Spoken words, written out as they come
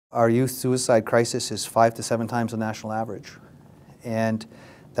Our youth suicide crisis is 5 to 7 times the national average, and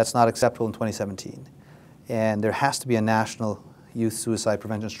that's not acceptable in 2017. And there has to be a national youth suicide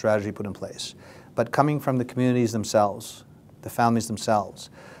prevention strategy put in place. But coming from the communities themselves, the families themselves,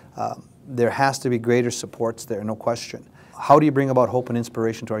 there has to be greater supports there, no question. How do you bring about hope and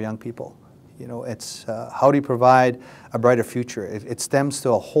inspiration to our young people? You know, it's how do you provide a brighter future? It stems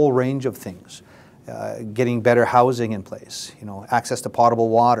to a whole range of things. Getting better housing in place, you know, access to potable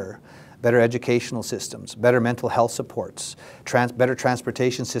water, better educational systems, better mental health supports, better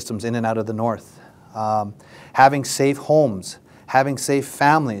transportation systems in and out of the north, having safe homes, having safe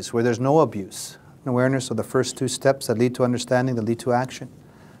families where there's no abuse, awareness of the first 2 steps that lead to understanding, that lead to action.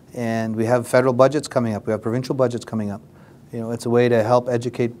 And we have federal budgets coming up, we have provincial budgets coming up. You know, it's a way to help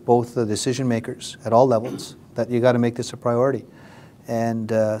educate both the decision makers at all levels that you got to make this a priority. And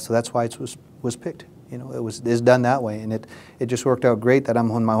so that's why it was picked. You know, it's done that way, and it just worked out great that I'm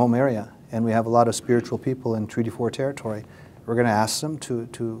in my home area, and we have a lot of spiritual people in Treaty 4 territory. We're going to ask them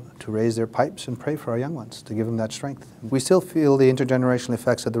to raise their pipes and pray for our young ones, to give them that strength. We still feel the intergenerational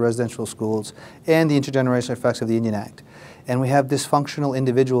effects of the residential schools and the intergenerational effects of the Indian Act. And we have dysfunctional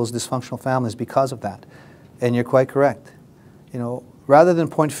individuals, dysfunctional families because of that. And you're quite correct. You know, rather than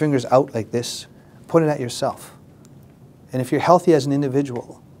point fingers out like this, point it at yourself. And if you're healthy as an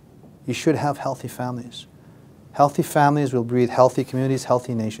individual, you should have healthy families. Healthy families will breed healthy communities,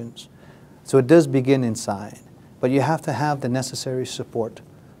 healthy nations. So it does begin inside. But you have to have the necessary support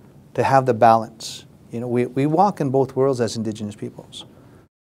to have the balance. You know, we walk in both worlds as Indigenous peoples.